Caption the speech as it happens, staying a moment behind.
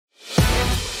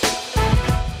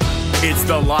It's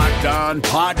the Locked On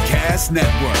Podcast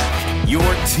Network, your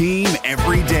team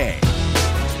every day.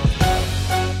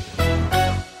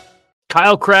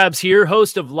 Kyle Krabs here,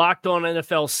 host of Locked On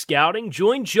NFL Scouting.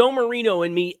 Join Joe Marino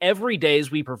and me every day as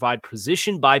we provide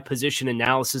position-by-position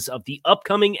analysis of the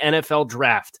upcoming NFL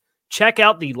Draft. Check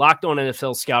out the Locked On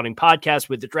NFL Scouting podcast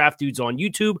with the Draft Dudes on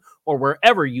YouTube or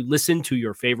wherever you listen to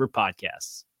your favorite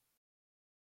podcasts.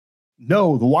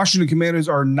 No, the Washington Commanders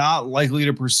are not likely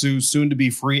to pursue soon-to-be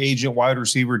free agent wide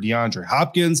receiver DeAndre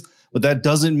Hopkins, but that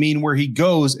doesn't mean where he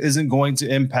goes isn't going to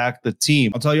impact the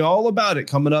team. I'll tell you all about it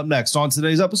coming up next on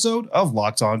today's episode of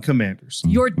Locked On Commanders.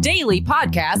 Your daily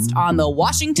podcast on the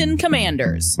Washington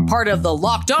Commanders, part of the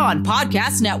Locked On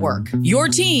Podcast Network, your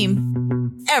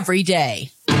team every day.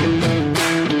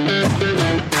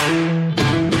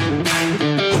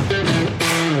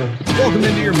 Welcome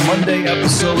into your Monday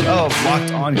episode of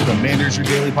Locked On Commanders, your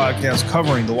daily podcast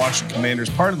covering the Washington Commanders,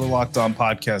 part of the Locked On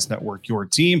Podcast Network, your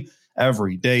team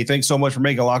every day. Thanks so much for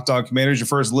making Locked On Commanders your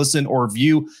first listen or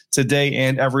view today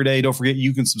and every day. Don't forget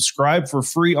you can subscribe for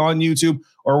free on YouTube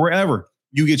or wherever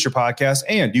you get your podcast,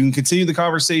 and you can continue the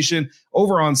conversation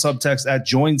over on Subtext at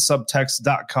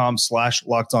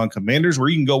joinsubtext.com/LockedOnCommanders, where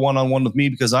you can go one-on-one with me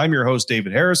because I'm your host,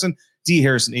 David Harrison,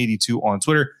 DHarrison82 on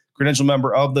Twitter, credential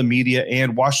member of the media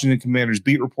and Washington Commanders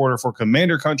beat reporter for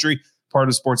Commander Country, part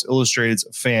of Sports Illustrated's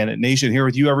Fan Nation, here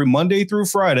with you every Monday through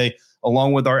Friday,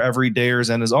 along with our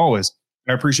everydayers. And as always,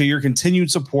 I appreciate your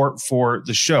continued support for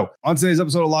the show. On today's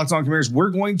episode of Locked On Commanders, we're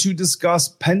going to discuss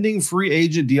pending free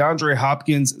agent DeAndre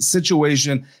Hopkins'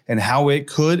 situation and how it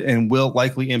could and will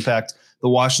likely impact the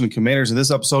Washington Commanders. And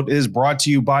this episode is brought to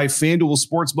you by FanDuel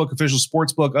Sportsbook, official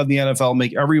sportsbook of the NFL.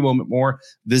 Make every moment more.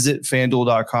 Visit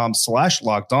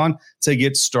FanDuel.com/LockedOn to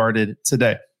get started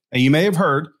today. And you may have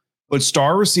heard, but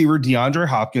star receiver DeAndre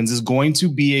Hopkins is going to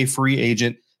be a free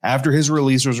agent after his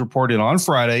release was reported on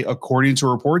Friday. According to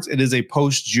reports, it is a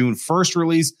post-June 1st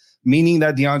release, meaning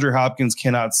that DeAndre Hopkins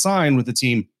cannot sign with the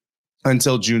team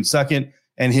until June 2nd,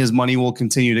 and his money will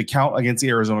continue to count against the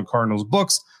Arizona Cardinals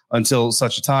books until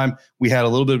such a time. We had a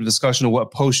little bit of a discussion of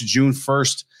what post-June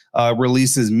 1st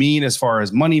releases mean as far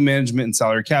as money management and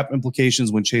salary cap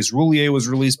implications when Chase Roulier was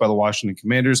released by the Washington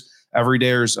Commanders.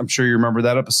 Everydayers, I'm sure you remember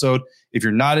that episode. If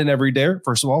you're not an everydayer,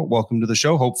 first of all, welcome to the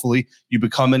show. Hopefully you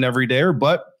become an everydayer,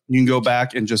 but you can go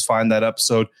back and just find that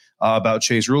episode about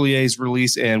Chase Roulier's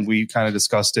release, and we kind of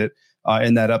discussed it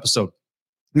in that episode.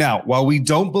 Now, while we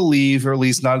don't believe, or at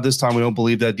least not at this time, we don't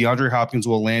believe that DeAndre Hopkins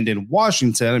will land in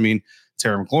Washington. I mean,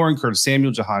 Terry McLaurin, Curtis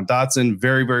Samuel, Jahan Dotson,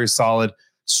 very, very solid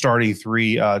starting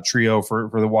trio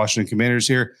for the Washington Commanders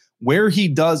here. Where he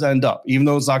does end up, even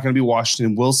though it's not going to be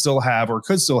Washington, will still have or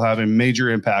could still have a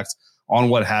major impact on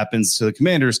what happens to the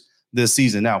Commanders this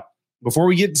season. Now, before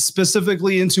we get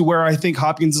specifically into where I think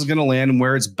Hopkins is going to land and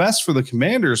where it's best for the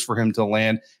Commanders for him to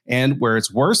land and where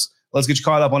it's worse, let's get you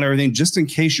caught up on everything just in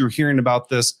case you're hearing about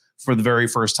this for the very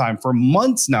first time. For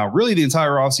months now, really the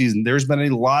entire offseason, there's been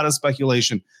a lot of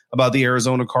speculation about the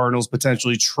Arizona Cardinals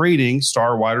potentially trading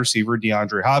star wide receiver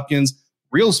DeAndre Hopkins.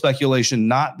 Real speculation,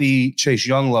 not the Chase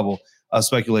Young level of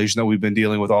speculation that we've been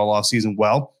dealing with all offseason.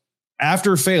 Well,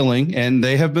 after failing, and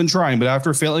they have been trying, but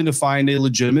after failing to find a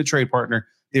legitimate trade partner,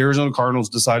 the Arizona Cardinals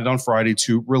decided on Friday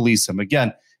to release him.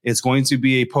 Again, it's going to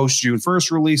be a post-June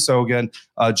 1st release. So again,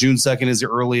 June 2nd is the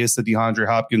earliest that DeAndre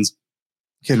Hopkins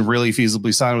can really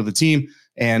feasibly sign with the team.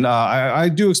 And I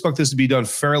do expect this to be done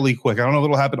fairly quick. I don't know if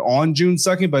it'll happen on June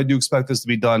 2nd, but I do expect this to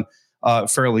be done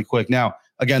fairly quick. Now,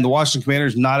 again, the Washington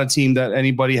Commanders, not a team that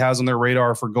anybody has on their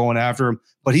radar for going after him,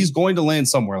 but he's going to land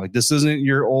somewhere. Like, this isn't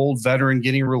your old veteran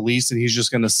getting released and he's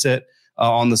just going to sit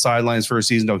on the sidelines for a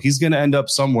season. No, he's going to end up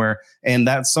somewhere, and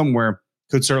that somewhere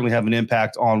could certainly have an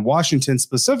impact on Washington,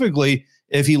 specifically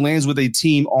if he lands with a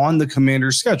team on the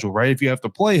Commanders' schedule, right? If you have to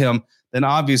play him, then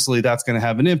obviously that's going to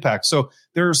have an impact. So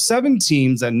there are 7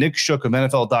 teams that Nick Shook of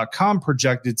NFL.com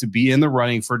projected to be in the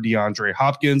running for DeAndre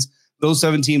Hopkins. Those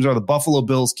 7 teams are the Buffalo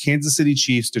Bills, Kansas City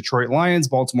Chiefs, Detroit Lions,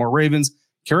 Baltimore Ravens,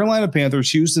 Carolina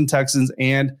Panthers, Houston Texans,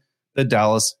 and the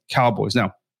Dallas Cowboys.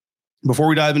 Now, before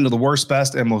we dive into the worst,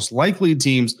 best, and most likely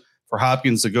teams for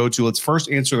Hopkins to go to, let's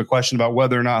first answer the question about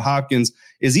whether or not Hopkins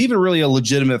is even really a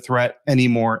legitimate threat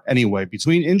anymore anyway.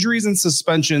 Between injuries and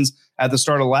suspensions at the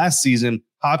start of last season,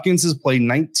 Hopkins has played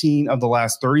 19 of the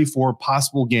last 34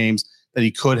 possible games that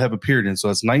he could have appeared in. So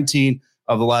that's 19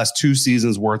 of the last 2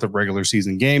 seasons worth of regular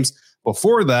season games.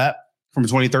 Before that, from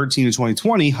 2013 to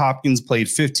 2020, Hopkins played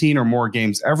 15 or more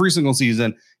games every single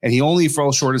season, and he only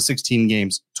fell short of 16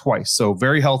 games twice. So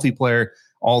very healthy player,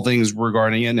 all things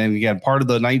regarding it. And again, part of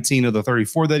the 19 of the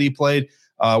 34 that he played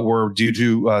were due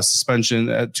to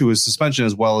suspension, to his suspension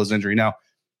as well as injury. Now,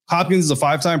 Hopkins is a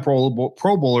 5-time Pro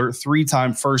Bowler,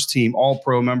 3-time first-team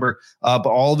All-Pro member, but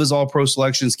all of his All-Pro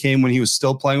selections came when he was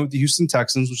still playing with the Houston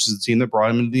Texans, which is the team that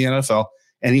brought him into the NFL,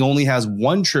 and he only has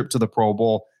one trip to the Pro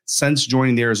Bowl since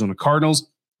joining the Arizona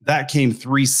Cardinals. That came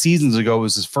 3 seasons ago. It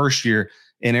was his first year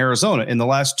in Arizona. In the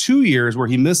last 2 years where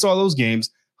he missed all those games,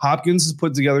 Hopkins has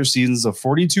put together seasons of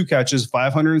 42 catches,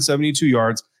 572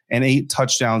 yards, and 8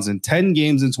 touchdowns in 10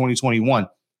 games in 2021.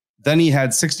 Then he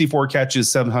had 64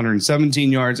 catches,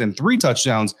 717 yards, and 3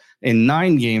 touchdowns in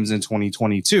 9 games in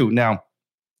 2022. Now,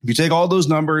 if you take all those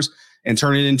numbers and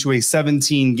turn it into a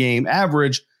 17-game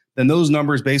average, then those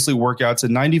numbers basically work out to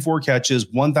 94 catches,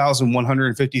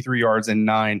 1,153 yards, and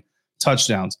 9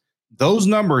 touchdowns. Those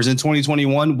numbers in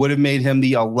 2021 would have made him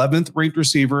the 11th ranked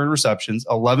receiver in receptions,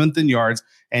 11th in yards,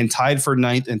 and tied for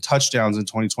 9th in touchdowns in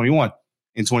 2021.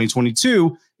 In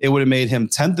 2022, it would have made him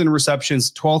 10th in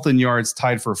receptions, 12th in yards,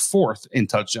 tied for 4th in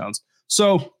touchdowns.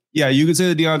 So, yeah, you could say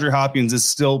that DeAndre Hopkins is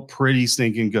still pretty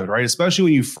stinking good, right? Especially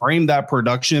when you frame that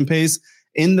production pace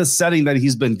in the setting that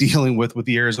he's been dealing with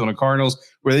the Arizona Cardinals,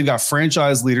 where they've got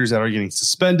franchise leaders that are getting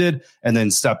suspended and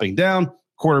then stepping down.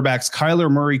 Quarterbacks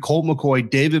Kyler Murray, Colt McCoy,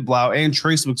 David Blau, and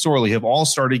Trace McSorley have all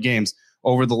started games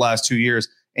over the last 2 years.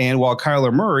 And while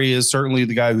Kyler Murray is certainly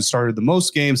the guy who started the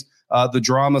most games, the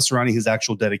drama surrounding his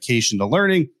actual dedication to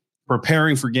learning,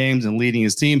 preparing for games, and leading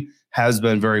his team has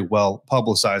been very well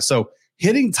publicized. So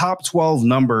hitting top 12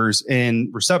 numbers in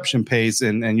reception pace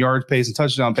and yard pace and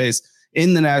touchdown pace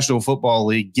in the National Football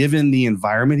League, given the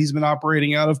environment he's been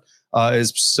operating out of,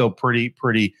 is still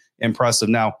pretty impressive.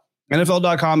 Now,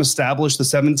 NFL.com established the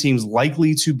 7 teams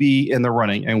likely to be in the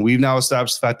running, and we've now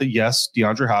established the fact that, yes,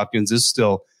 DeAndre Hopkins is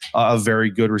still a very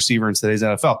good receiver in today's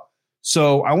NFL.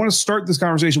 So I want to start this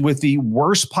conversation with the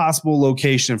worst possible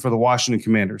location for the Washington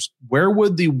Commanders. Where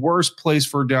would the worst place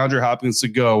for DeAndre Hopkins to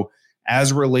go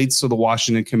as it relates to the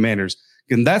Washington Commanders?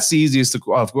 And that's the easiest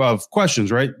of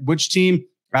questions, right? Which team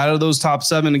out of those top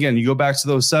 7? Again, you go back to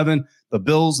those 7, the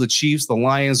Bills, the Chiefs, the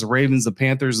Lions, the Ravens, the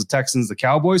Panthers, the Texans, the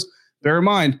Cowboys. Bear in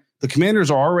mind, the Commanders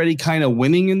are already kind of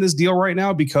winning in this deal right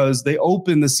now because they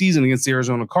opened the season against the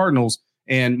Arizona Cardinals,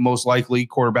 and most likely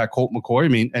quarterback Colt McCoy. I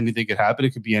mean, anything could happen.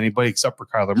 It could be anybody except for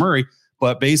Kyler Murray.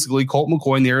 But basically, Colt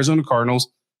McCoy and the Arizona Cardinals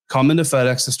come into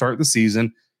FedEx to start the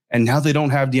season, and now they don't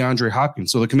have DeAndre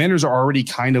Hopkins. So the Commanders are already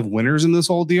kind of winners in this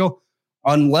whole deal,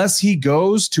 unless he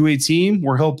goes to a team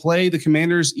where he'll play the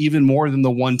Commanders even more than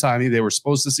the one time they were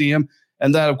supposed to see him.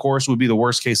 And that, of course, would be the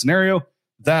worst case scenario.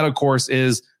 That, of course,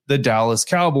 is the Dallas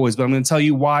Cowboys. But I'm going to tell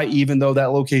you why, even though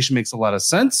that location makes a lot of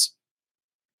sense,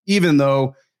 even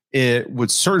though it would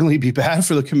certainly be bad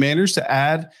for the Commanders to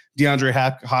add DeAndre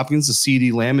Hopkins to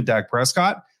CeeDee Lamb and Dak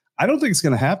Prescott, I don't think it's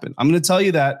going to happen. I'm going to tell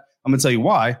you that. I'm going to tell you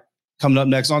why. Coming up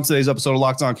next on today's episode of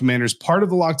Locked On Commanders, part of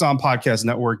the Locked On Podcast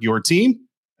Network, your team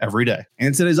every day.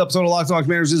 And today's episode of Locked On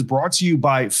Commanders is brought to you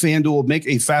by FanDuel. Make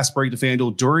a fast break to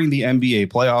FanDuel during the NBA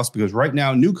playoffs, because right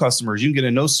now, new customers, you can get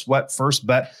a no-sweat first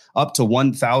bet up to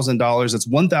 $1,000. That's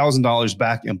 $1,000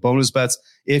 back in bonus bets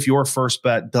if your first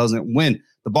bet doesn't win.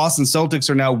 The Boston Celtics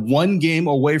are now 1 game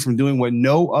away from doing what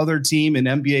no other team in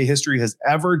NBA history has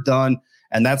ever done,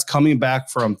 and that's coming back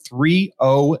from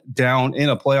 3-0 down in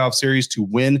a playoff series to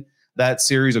win that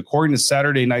series. According to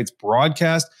Saturday night's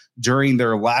broadcast, during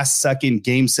their last-second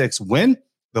Game 6 win,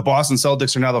 the Boston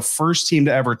Celtics are now the first team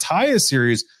to ever tie a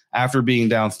series after being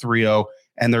down 3-0,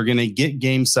 and they're going to get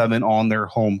Game 7 on their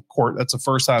home court. That's the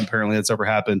first time, apparently, that's ever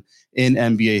happened in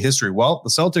NBA history. Well, the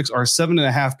Celtics are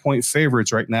 7.5-point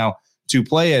favorites right now to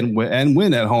play and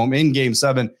win at home in Game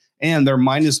 7, and they're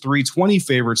minus 320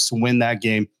 favorites to win that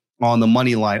game on the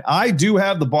money line. I do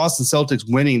have the Boston Celtics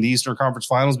winning the Eastern Conference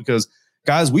Finals because,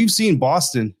 guys, we've seen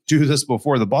Boston do this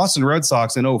before. The Boston Red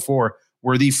Sox in 2004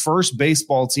 were the first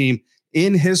baseball team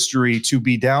in history to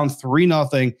be down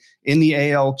 3-0 in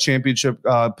the AL championship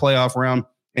playoff round,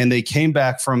 and they came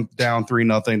back from down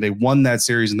 3-0. They won that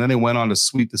series, and then they went on to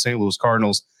sweep the St. Louis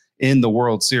Cardinals in the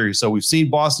World Series. So we've seen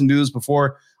Boston do this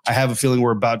before. I have a feeling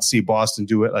we're about to see Boston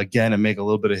do it again and make a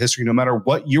little bit of history. No matter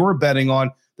what you're betting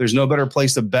on, there's no better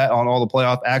place to bet on all the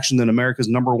playoff action than America's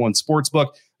 #1 sportsbook.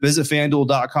 Visit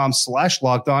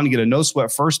FanDuel.com/lockedon to get a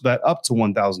no-sweat first bet up to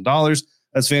 $1,000.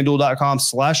 That's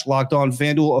FanDuel.com/lockedon.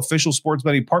 FanDuel, official sports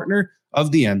betting partner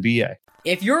of the NBA.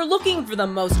 If you're looking for the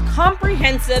most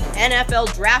comprehensive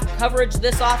NFL draft coverage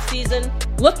this offseason,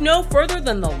 look no further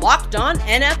than the Locked On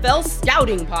NFL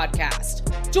Scouting Podcast.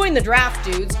 Join the draft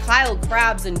dudes, Kyle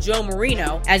Krabs and Joe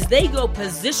Marino, as they go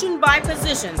position by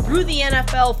position through the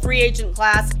NFL free agent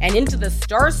class and into the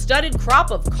star-studded crop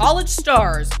of college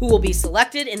stars who will be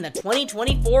selected in the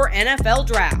 2024 NFL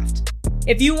Draft.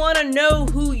 If you want to know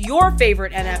who your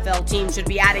favorite NFL team should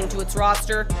be adding to its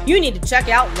roster, you need to check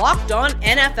out Locked On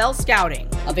NFL Scouting,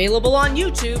 available on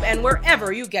YouTube and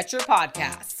wherever you get your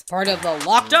podcasts. Part of the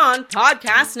Locked On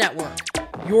Podcast Network,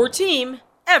 your team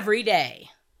every day.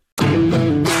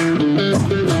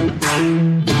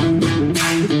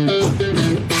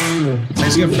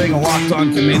 Thanks again for making Locked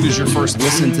On Commanders your first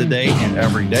listen today and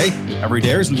every day. Every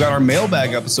day, we've got our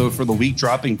mailbag episode for the week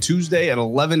dropping Tuesday at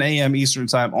 11 a.m. Eastern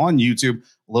time on YouTube,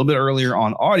 a little bit earlier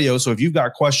on audio. So if you've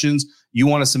got questions you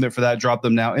want to submit for that, drop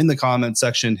them now in the comment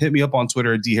section. Hit me up on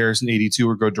Twitter at DHarrison82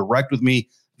 or go direct with me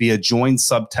via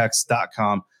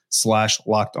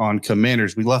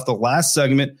joinsubtext.com/LockedOnCommanders. We left the last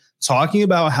segment talking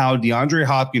about how DeAndre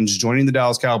Hopkins joining the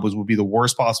Dallas Cowboys would be the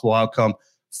worst possible outcome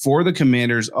for the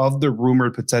Commanders of the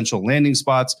rumored potential landing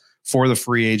spots for the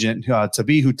free agent to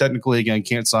be, who technically, again,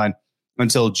 can't sign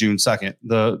until June 2nd.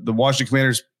 The Washington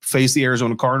Commanders face the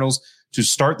Arizona Cardinals to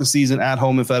start the season at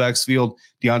home in FedEx Field.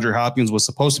 DeAndre Hopkins was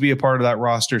supposed to be a part of that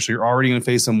roster, so you're already going to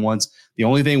face him once. The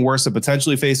only thing worse than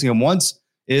potentially facing him once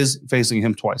is facing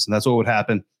him twice, and that's what would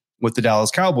happen with the Dallas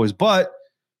Cowboys. But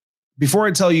before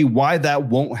I tell you why that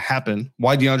won't happen,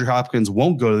 why DeAndre Hopkins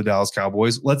won't go to the Dallas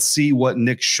Cowboys, let's see what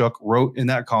Nick Shook wrote in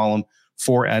that column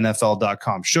for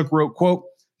NFL.com. Shook wrote, quote,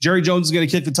 Jerry Jones is going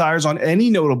to kick the tires on any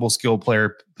notable skill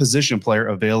player, position player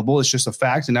available. It's just a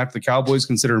fact. And after the Cowboys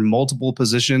considered multiple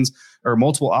positions or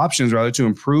multiple options rather to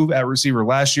improve at receiver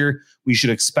last year, we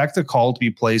should expect a call to be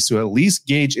placed to at least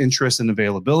gauge interest and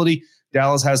availability.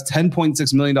 Dallas has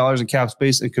 $10.6 million in cap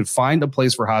space and could find a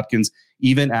place for Hopkins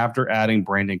even after adding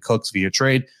Brandon Cooks via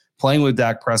trade. Playing with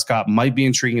Dak Prescott might be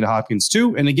intriguing to Hopkins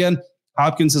too. And again,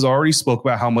 Hopkins has already spoke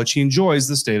about how much he enjoys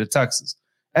the state of Texas.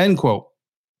 End quote.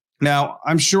 Now,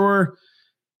 I'm sure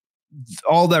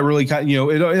all that really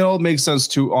it all makes sense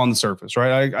too on the surface,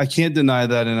 right? I can't deny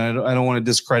that, and I don't want to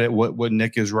discredit what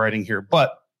Nick is writing here.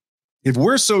 But if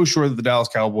we're so sure that the Dallas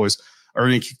Cowboys are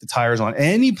going to kick the tires on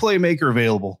any playmaker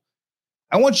available,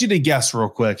 I want you to guess real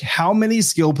quick how many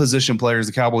skill position players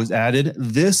the Cowboys added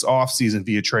this offseason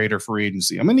via trade or free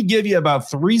agency. I'm going to give you about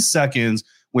 3 seconds,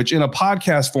 which in a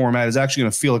podcast format is actually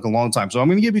going to feel like a long time. So I'm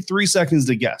going to give you 3 seconds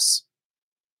to guess.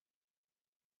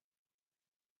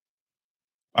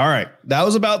 All right, that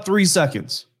was about 3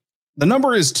 seconds. The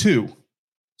number is 2.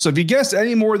 So if you guessed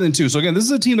any more than 2, so again, this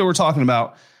is a team that we're talking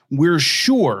about, we're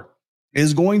sure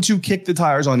is going to kick the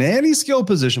tires on any skill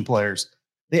position players.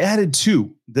 They added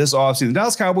 2 this offseason. The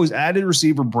Dallas Cowboys added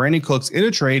receiver Brandon Cooks in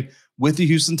a trade with the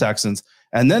Houston Texans,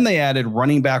 and then they added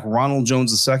running back Ronald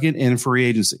Jones II in free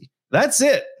agency. That's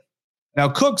it. Now,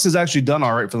 Cooks has actually done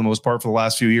all right for the most part for the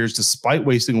last few years, despite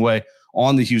wasting away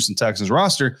on the Houston Texans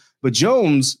roster. But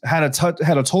Jones had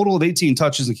a total of 18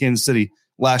 touches in Kansas City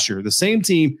last year. The same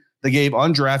team that gave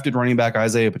undrafted running back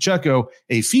Isaiah Pacheco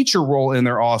a feature role in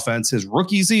their offense his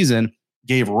rookie season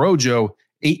gave Rojo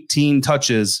 18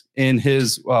 touches in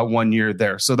his 1 year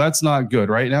there. So that's not good,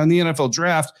 right? Now in the NFL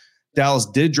draft, Dallas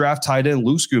did draft tight end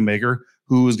Luke Schoonmaker,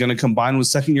 who is going to combine with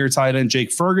second-year tight end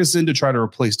Jake Ferguson to try to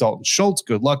replace Dalton Schultz.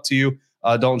 Good luck to you.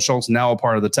 Dalton Schultz now a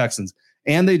part of the Texans.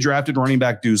 And they drafted running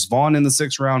back Deuce Vaughn in the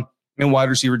 6th round and wide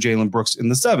receiver Jalen Brooks in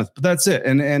the 7th. But that's it.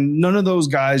 And none of those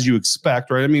guys you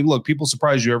expect, right? I mean, look, people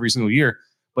surprise you every single year,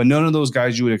 but none of those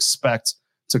guys you would expect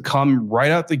to come right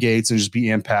out the gates and just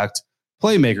be impact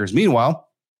playmakers. Meanwhile,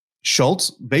 Schultz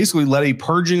basically led a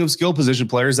purging of skill position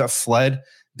players that fled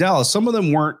Dallas. Some of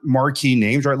them weren't marquee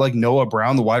names, right? Like Noah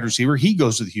Brown, the wide receiver. He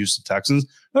goes to the Houston Texans.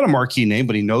 Not a marquee name,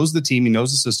 but he knows the team. He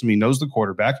knows the system. He knows the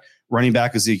quarterback. Running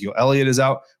back Ezekiel Elliott is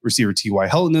out. Receiver T.Y.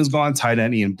 Hilton is gone. Tight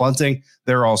end Ian Bunting.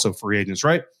 They're also free agents,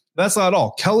 right? That's not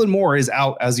all. Kellen Moore is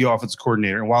out as the offensive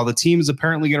coordinator. And while the team is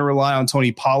apparently going to rely on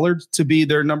Tony Pollard to be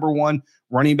their number one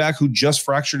running back who just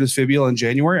fractured his fibula in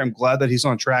January, I'm glad that he's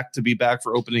on track to be back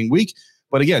for opening week.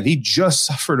 But again, he just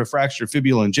suffered a fractured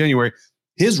fibula in January.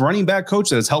 His running back coach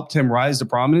that has helped him rise to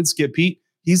prominence, Skip Pete,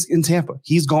 he's in Tampa.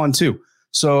 He's gone too.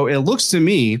 So it looks to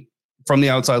me, from the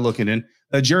outside looking in,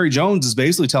 that Jerry Jones is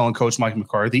basically telling Coach Mike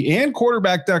McCarthy and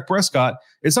quarterback Dak Prescott,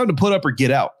 it's time to put up or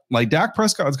get out. Like Dak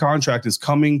Prescott's contract is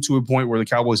coming to a point where the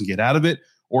Cowboys can get out of it,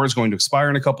 or it's going to expire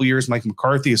in a couple of years. Mike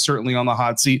McCarthy is certainly on the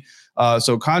hot seat.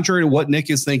 So contrary to what Nick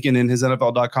is thinking in his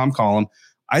NFL.com column,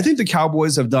 I think the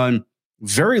Cowboys have done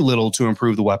very little to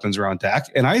improve the weapons around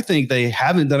Dak. And I think they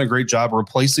haven't done a great job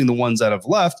replacing the ones that have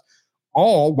left,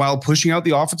 all while pushing out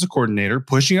the offensive coordinator,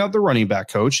 pushing out the running back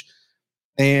coach.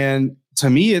 And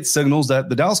to me, it signals that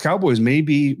the Dallas Cowboys may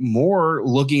be more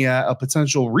looking at a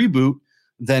potential reboot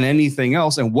than anything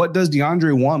else. And what does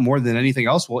DeAndre want more than anything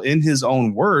else? Well, in his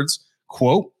own words,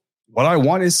 quote, what I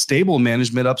want is stable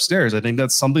management upstairs. I think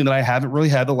that's something that I haven't really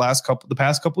had the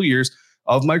past couple of years.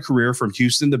 of my career from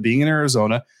Houston to being in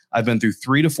Arizona. I've been through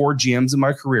 3 to 4 GMs in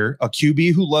my career, a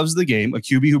QB who loves the game, a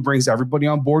QB who brings everybody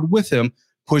on board with him,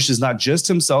 pushes not just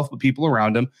himself, but people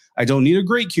around him. I don't need a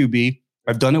great QB.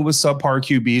 I've done it with subpar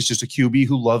QBs, just a QB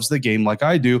who loves the game like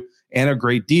I do, and a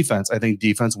great defense. I think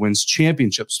defense wins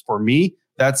championships. For me,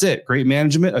 that's it. Great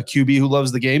management, a QB who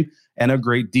loves the game, and a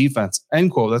great defense.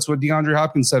 End quote. That's what DeAndre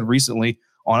Hopkins said recently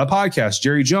on a podcast.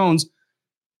 Jerry Jones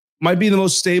might be the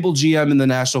most stable GM in the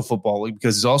National Football League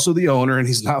because he's also the owner and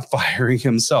he's not firing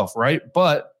himself, right?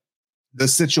 But the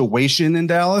situation in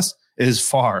Dallas is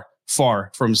far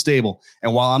from stable.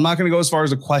 And while I'm not going to go as far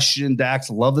as to question Dak's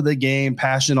love of the game,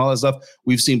 passion, all that stuff,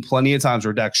 we've seen plenty of times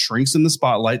where Dak shrinks in the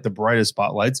spotlight, the brightest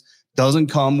spotlights, doesn't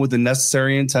come with the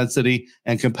necessary intensity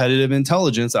and competitive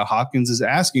intelligence that Hopkins is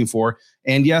asking for.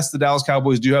 And yes, the Dallas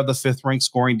Cowboys do have the 5th-ranked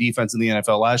scoring defense in the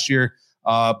NFL last year.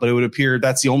 But it would appear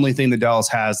that's the only thing that Dallas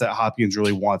has that Hopkins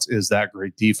really wants is that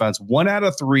great defense. 1 out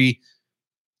of 3,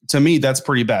 to me, that's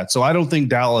pretty bad. So I don't think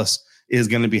Dallas is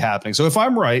going to be happening. So if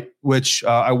I'm right, which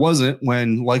I wasn't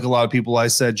when, like a lot of people, I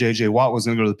said J.J. Watt was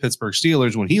going to go to the Pittsburgh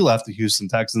Steelers when he left the Houston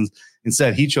Texans.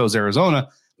 Instead, he chose Arizona.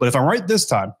 But if I'm right this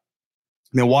time,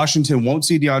 Washington won't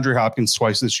see DeAndre Hopkins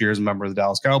twice this year as a member of the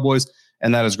Dallas Cowboys.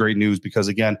 And that is great news because,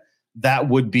 again, that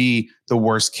would be the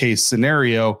worst case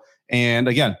scenario. And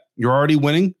again, you're already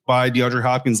winning by DeAndre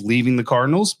Hopkins leaving the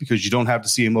Cardinals because you don't have to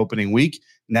see him opening week.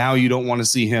 Now you don't want to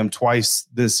see him twice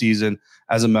this season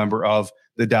as a member of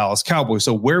the Dallas Cowboys.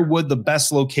 So where would the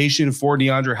best location for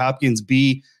DeAndre Hopkins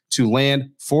be to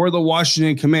land for the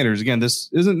Washington Commanders? Again, this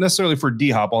isn't necessarily for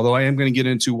D-Hop, although I am going to get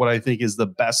into what I think is the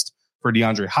best for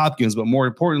DeAndre Hopkins. But more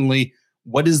importantly,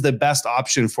 what is the best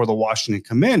option for the Washington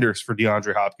Commanders for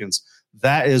DeAndre Hopkins?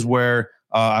 That is where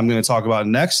I'm going to talk about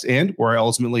next and where I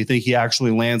ultimately think he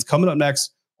actually lands coming up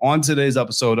next on today's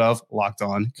episode of Locked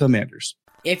On Commanders.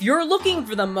 If you're looking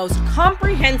for the most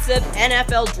comprehensive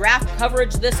NFL draft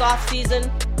coverage this offseason,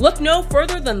 look no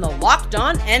further than the Locked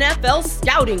On NFL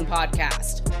Scouting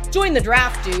Podcast. Join the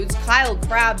draft dudes, Kyle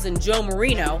Krabs and Joe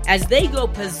Marino, as they go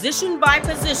position by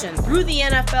position through the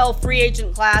NFL free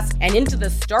agent class and into the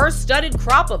star-studded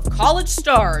crop of college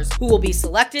stars who will be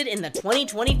selected in the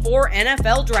 2024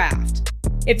 NFL Draft.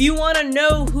 If you want to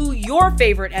know who your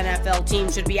favorite NFL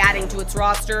team should be adding to its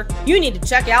roster, you need to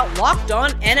check out Locked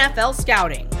On NFL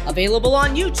Scouting, available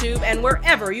on YouTube and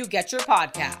wherever you get your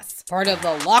podcasts. Part of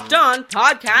the Locked On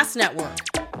Podcast Network,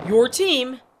 your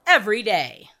team every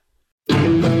day.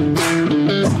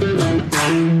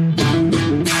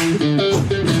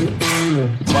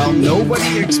 While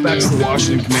nobody expects the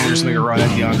Washington Commanders to make a run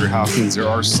at DeAndre Hopkins, there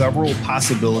are several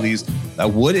possibilities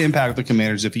that would impact the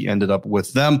Commanders if he ended up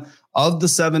with them. Of the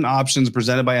 7 options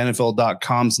presented by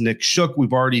NFL.com's Nick Shook,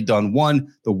 we've already done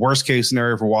one, the worst case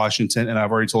scenario for Washington, and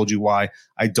I've already told you why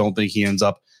I don't think he ends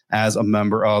up as a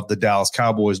member of the Dallas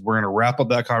Cowboys. We're going to wrap up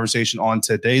that conversation on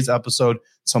today's episode.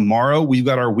 Tomorrow, we've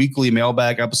got our weekly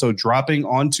mailbag episode dropping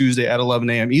on Tuesday at 11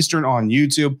 a.m. Eastern on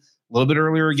YouTube, a little bit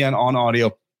earlier again on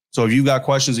audio. So if you've got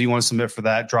questions that you want to submit for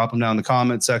that, drop them down in the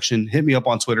comment section. Hit me up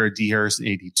on Twitter at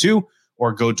dharrison82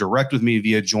 or go direct with me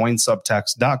via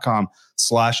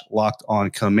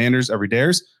joinsubtext.com/lockedoncommanders every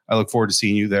days. I look forward to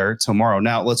seeing you there tomorrow.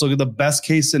 Now, let's look at the best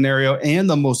case scenario and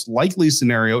the most likely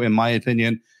scenario, in my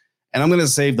opinion. And I'm going to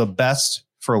save the best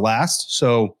for last.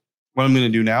 So what I'm going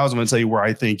to do now is I'm going to tell you where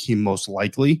I think he most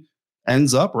likely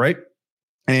ends up, right?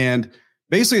 And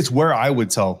basically, it's where I would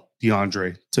tell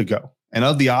DeAndre to go. And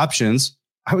of the options,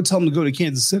 I would tell him to go to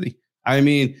Kansas City. I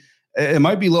mean, it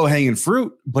might be low-hanging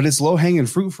fruit, but it's low-hanging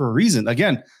fruit for a reason.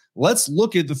 Again, let's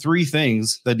look at the 3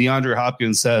 things that DeAndre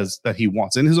Hopkins says that he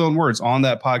wants. In his own words on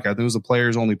that podcast, it was a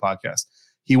players-only podcast.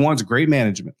 He wants great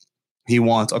management. He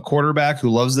wants a quarterback who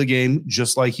loves the game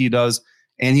just like he does,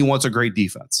 and he wants a great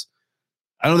defense.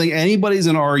 I don't think anybody's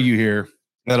going to argue here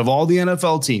that of all the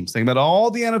NFL teams, think about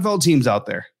all the NFL teams out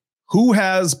there, who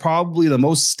has probably the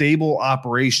most stable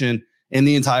operation in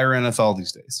the entire NFL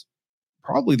these days?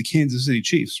 Probably the Kansas City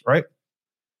Chiefs, right?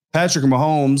 Patrick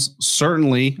Mahomes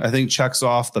certainly, I think, checks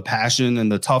off the passion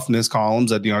and the toughness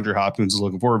columns that DeAndre Hopkins is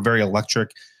looking for. A very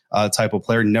electric type of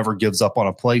player, never gives up on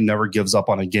a play, never gives up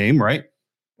on a game, right?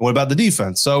 What about the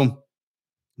defense? So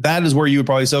that is where you would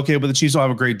probably say, okay, but the Chiefs don't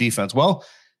have a great defense. Well,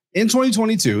 in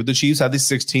 2022, the Chiefs had the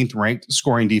 16th ranked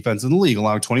scoring defense in the league,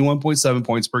 allowing 21.7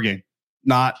 points per game.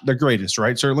 Not the greatest,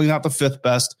 right? Certainly not the 5th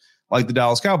best like the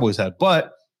Dallas Cowboys had.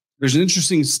 But there's an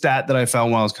interesting stat that I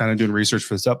found while I was kind of doing research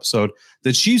for this episode.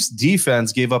 The Chiefs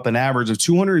defense gave up an average of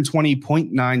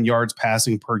 220.9 yards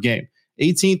passing per game,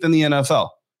 18th in the NFL.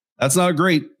 That's not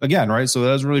great again, right? So that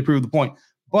doesn't really prove the point.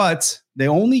 But they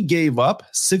only gave up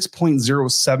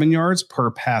 6.07 yards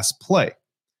per pass play.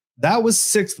 That was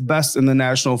 6th best in the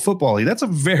National Football League. That's a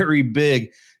very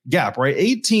big gap, right?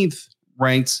 18th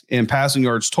ranked in passing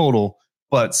yards total,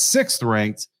 but 6th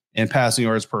ranked in passing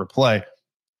yards per play,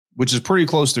 which is pretty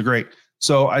close to great.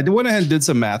 So I went ahead and did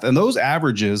some math, and those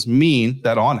averages mean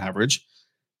that on average,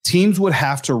 teams would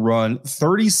have to run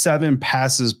 37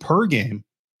 passes per game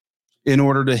in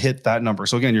order to hit that number.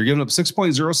 So again, you're giving up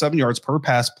 6.07 yards per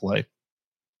pass play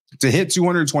to hit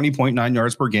 220.9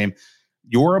 yards per game.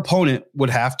 Your opponent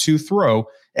would have to throw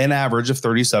an average of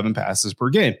 37 passes per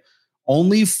game.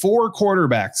 Only 4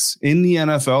 quarterbacks in the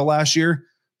NFL last year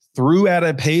threw at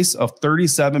a pace of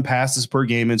 37 passes per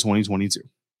game in 2022.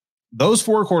 Those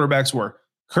 4 quarterbacks were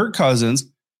Kirk Cousins,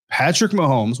 Patrick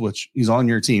Mahomes, which he's on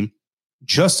your team,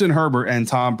 Justin Herbert, and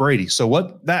Tom Brady. So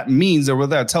what that means, or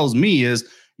what that tells me, is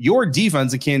your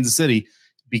defense in Kansas City,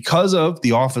 because of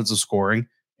the offensive scoring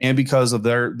and because of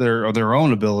their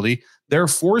own ability, they're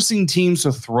forcing teams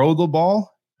to throw the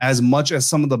ball as much as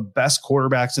some of the best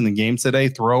quarterbacks in the game today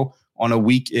throw on a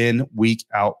week in, week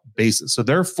out basis. So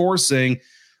they're forcing,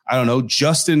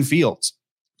 Justin Fields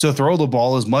to throw the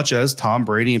ball as much as Tom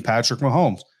Brady and Patrick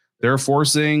Mahomes. They're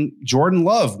forcing Jordan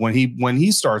Love when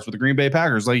he starts with the Green Bay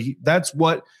Packers. Like, that's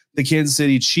what the Kansas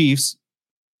City Chiefs,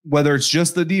 whether it's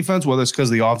just the defense, whether it's because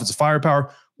of the offensive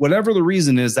firepower, whatever the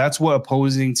reason is, that's what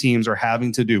opposing teams are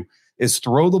having to do, is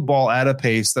throw the ball at a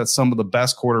pace that some of the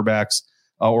best quarterbacks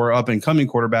or up-and-coming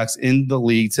quarterbacks in the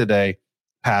league today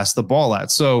pass the ball at.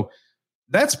 So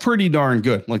that's pretty darn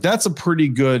good. Like, that's a pretty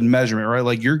good measurement, right?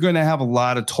 Like, you're going to have a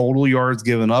lot of total yards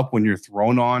given up when you're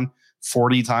thrown on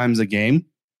 40 times a game.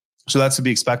 So that's to be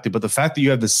expected. But the fact that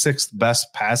you have the 6th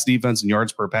best pass defense in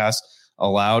yards per pass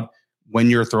allowed when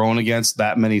you're thrown against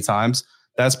that many times,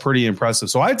 that's pretty impressive.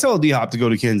 So I tell D-Hop to go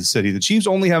to Kansas City. The Chiefs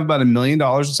only have about $1 million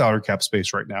in salary cap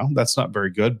space right now. That's not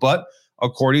very good. But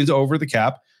according to Over the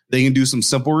Cap, they can do some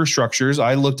simple restructures.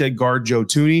 I looked at guard Joe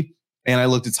Thuney, and I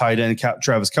looked at tight end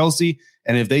Travis Kelce.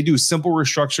 And if they do simple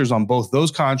restructures on both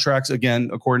those contracts, again,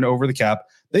 according to Over the Cap,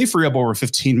 they free up over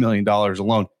 $15 million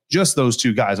alone. Just those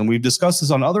 2 guys. And we've discussed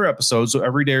this on other episodes. So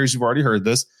everydayers, you've already heard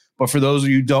this. But for those of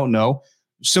you who don't know,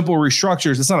 simple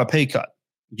restructures, it's not a pay cut.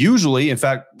 Usually, in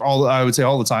fact, I would say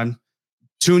all the time,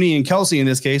 Thuney and Kelce in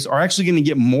this case are actually going to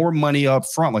get more money up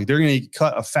front. Like, they're going to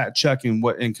cut a fat check in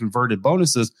converted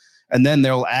bonuses. And then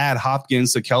they'll add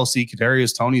Hopkins to Kelce,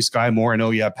 Kadarius Toney, Sky Moore,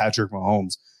 and Patrick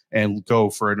Mahomes, and go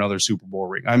for another Super Bowl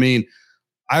ring. I mean,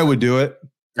 I would do it.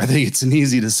 I think it's an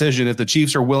easy decision. If the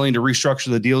Chiefs are willing to restructure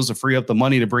the deals to free up the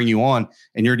money to bring you on,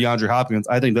 and you're DeAndre Hopkins,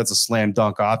 I think that's a slam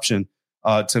dunk option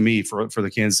to me for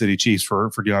the Kansas City Chiefs for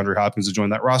DeAndre Hopkins to join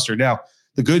that roster. Now,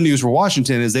 the good news for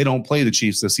Washington is they don't play the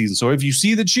Chiefs this season. So if you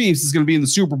see the Chiefs, it's going to be in the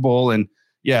Super Bowl. And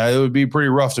yeah, it would be pretty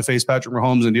rough to face Patrick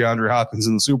Mahomes and DeAndre Hopkins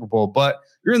in the Super Bowl, but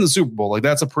you're in the Super Bowl. Like,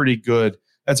 that's a pretty good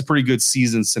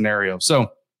season scenario. So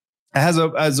it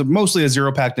has mostly a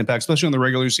zero-packed impact, especially in the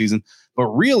regular season. But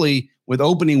really, with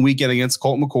opening weekend against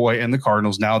Colt McCoy and the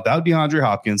Cardinals, now without DeAndre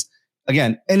Hopkins,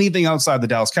 again, anything outside the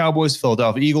Dallas Cowboys,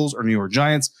 Philadelphia Eagles, or New York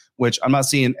Giants, which I'm not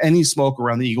seeing any smoke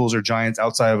around the Eagles or Giants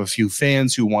outside of a few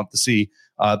fans who want to see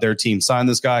their team sign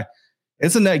this guy.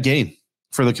 It's a net gain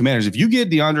for the Commanders. If you get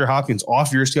DeAndre Hopkins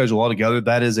off your schedule altogether,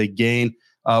 that is a gain.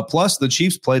 Plus, the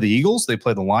Chiefs play the Eagles, they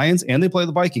play the Lions, and they play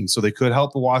the Vikings. So they could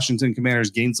help the Washington Commanders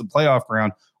gain some playoff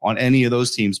ground on any of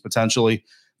those teams potentially.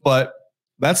 But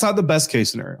that's not the best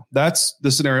case scenario. That's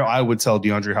the scenario I would tell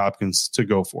DeAndre Hopkins to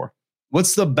go for.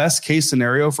 What's the best case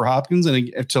scenario for Hopkins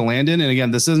and to land in? And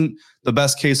again, this isn't the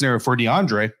best case scenario for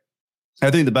DeAndre. I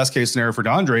think the best case scenario for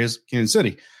DeAndre is Kansas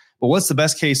City. But what's the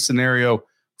best case scenario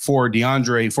for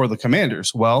DeAndre for the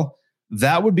Commanders? Well,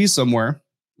 that would be somewhere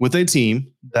with a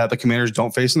team that the Commanders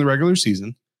don't face in the regular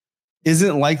season,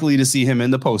 isn't likely to see him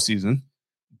in the postseason,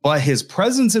 but his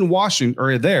presence in Washington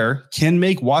or there can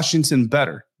make Washington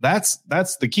better. That's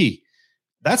the key.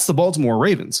 That's the Baltimore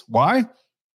Ravens. Why?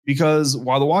 Because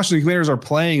while the Washington Commanders are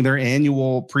playing their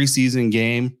annual preseason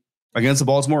game against the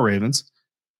Baltimore Ravens,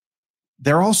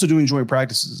 they're also doing joint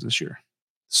practices this year.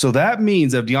 So that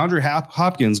means that if DeAndre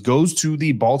Hopkins goes to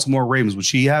the Baltimore Ravens,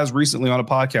 which he has recently on a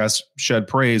podcast shed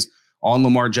praise on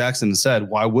Lamar Jackson and said,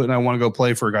 why wouldn't I want to go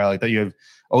play for a guy like that? You have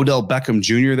Odell Beckham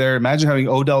Jr. there. Imagine having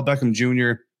Odell Beckham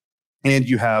Jr. and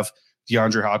you have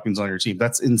DeAndre Hopkins on your team.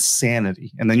 That's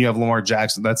insanity. And then you have Lamar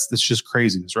Jackson. That's just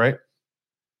craziness, right?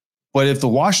 But if the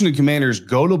Washington Commanders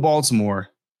go to Baltimore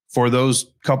for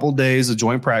those couple days of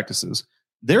joint practices,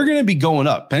 they're going to be going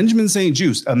up. Benjamin St.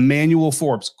 Juste, Emmanuel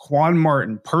Forbes, Quan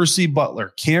Martin, Percy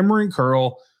Butler, Cameron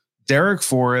Curl, Derek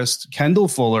Forrest, Kendall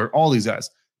Fuller, all these guys.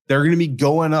 They're going to be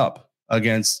going up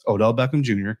against Odell Beckham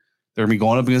Jr. They're going to be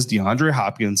going up against DeAndre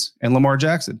Hopkins and Lamar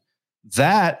Jackson.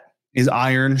 That is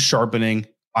iron sharpening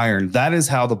iron. That is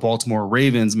how the Baltimore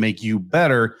Ravens make you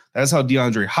better. That's how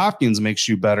DeAndre Hopkins makes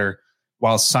you better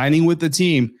while signing with the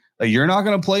team that you're not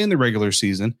going to play in the regular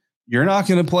season. You're not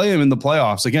going to play him in the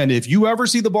playoffs. Again, if you ever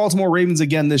see the Baltimore Ravens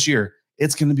again this year,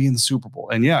 it's going to be in the Super Bowl.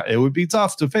 And yeah, it would be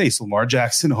tough to face Lamar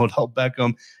Jackson, Odell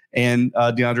Beckham, and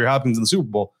DeAndre Hopkins in the Super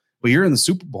Bowl. But you're in the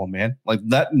Super Bowl, man. Like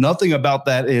that, nothing about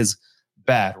that is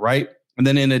bad, right? And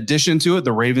then in addition to it,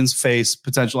 the Ravens face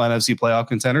potential NFC playoff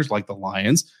contenders like the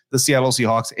Lions, the Seattle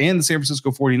Seahawks, and the San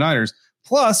Francisco 49ers.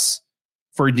 Plus,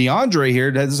 for DeAndre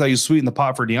here, this is how you sweeten the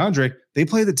pot for DeAndre, they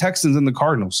play the Texans and the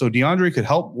Cardinals. So DeAndre could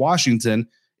help Washington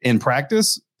in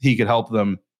practice. He could help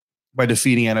them by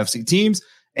defeating NFC teams,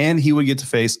 and he would get to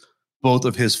face both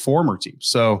of his former teams.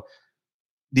 So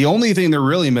the only thing they're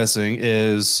really missing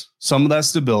is some of that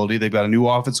stability. They've got a new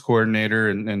offense coordinator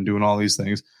and doing all these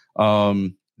things.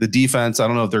 The defense, I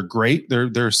don't know if they're great.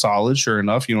 They're solid, sure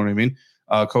enough. You know what I mean?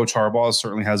 Coach Harbaugh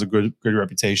certainly has a good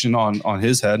reputation on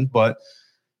his head, but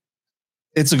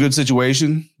it's a good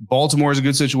situation. Baltimore is a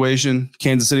good situation.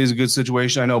 Kansas City is a good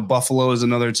situation. I know Buffalo is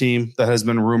another team that has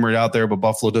been rumored out there, but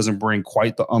Buffalo doesn't bring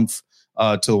quite the oomph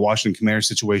to the Washington Commanders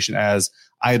situation as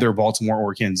either Baltimore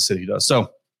or Kansas City does. So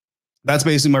that's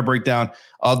basically my breakdown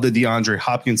of the DeAndre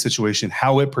Hopkins situation,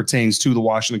 how it pertains to the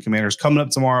Washington Commanders. Coming up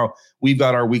tomorrow, we've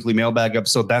got our weekly mailbag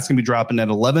episode. That's going to be dropping at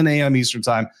 11 a.m. Eastern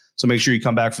time. So make sure you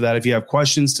come back for that. If you have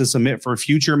questions to submit for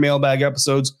future mailbag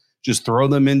episodes, just throw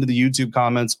them into the YouTube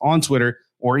comments on Twitter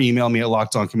or email me at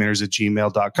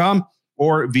lockedoncommanders@gmail.com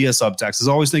or via subtext. As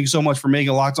always, thank you so much for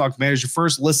making Locked On Commanders your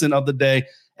first listen of the day,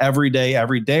 every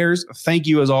dayers. Thank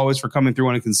you, as always, for coming through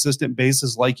on a consistent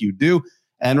basis like you do.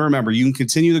 And remember, you can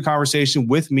continue the conversation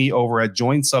with me over at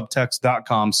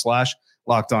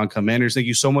joinsubtext.com/LockedOnCommanders. Thank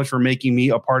you so much for making me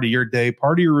a part of your day,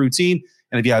 part of your routine.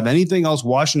 And if you have anything else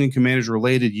Washington Commanders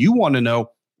related you want to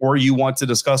know or you want to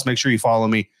discuss, make sure you follow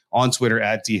me on Twitter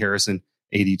at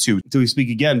DHarrison82. Until we speak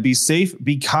again, be safe,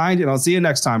 be kind, and I'll see you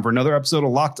next time for another episode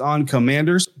of Locked On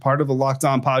Commanders, part of the Locked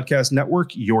On Podcast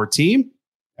Network, your team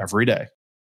every day.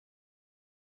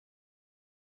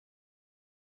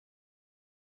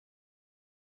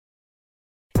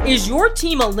 Is your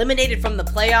team eliminated from the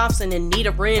playoffs and in need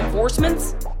of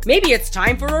reinforcements? Maybe it's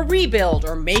time for a rebuild,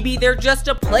 or maybe they're just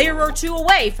a player or two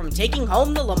away from taking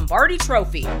home the Lombardi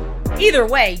Trophy. Either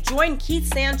way, join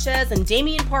Keith Sanchez and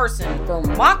Damian Parson for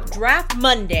Mock Draft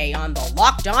Monday on the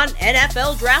Locked On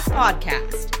NFL Draft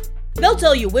Podcast. They'll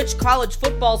tell you which college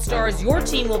football stars your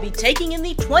team will be taking in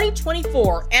the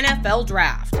 2024 NFL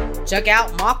Draft. Check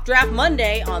out Mock Draft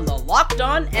Monday on the Locked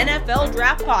On NFL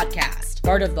Draft Podcast,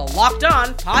 part of the Locked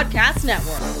On Podcast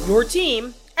Network, your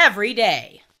team every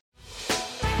day.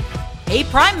 Hey,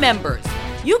 Prime members,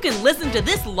 you can listen to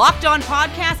this Locked On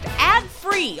podcast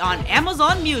ad-free on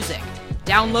Amazon Music.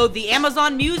 Download the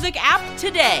Amazon Music app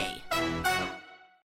today.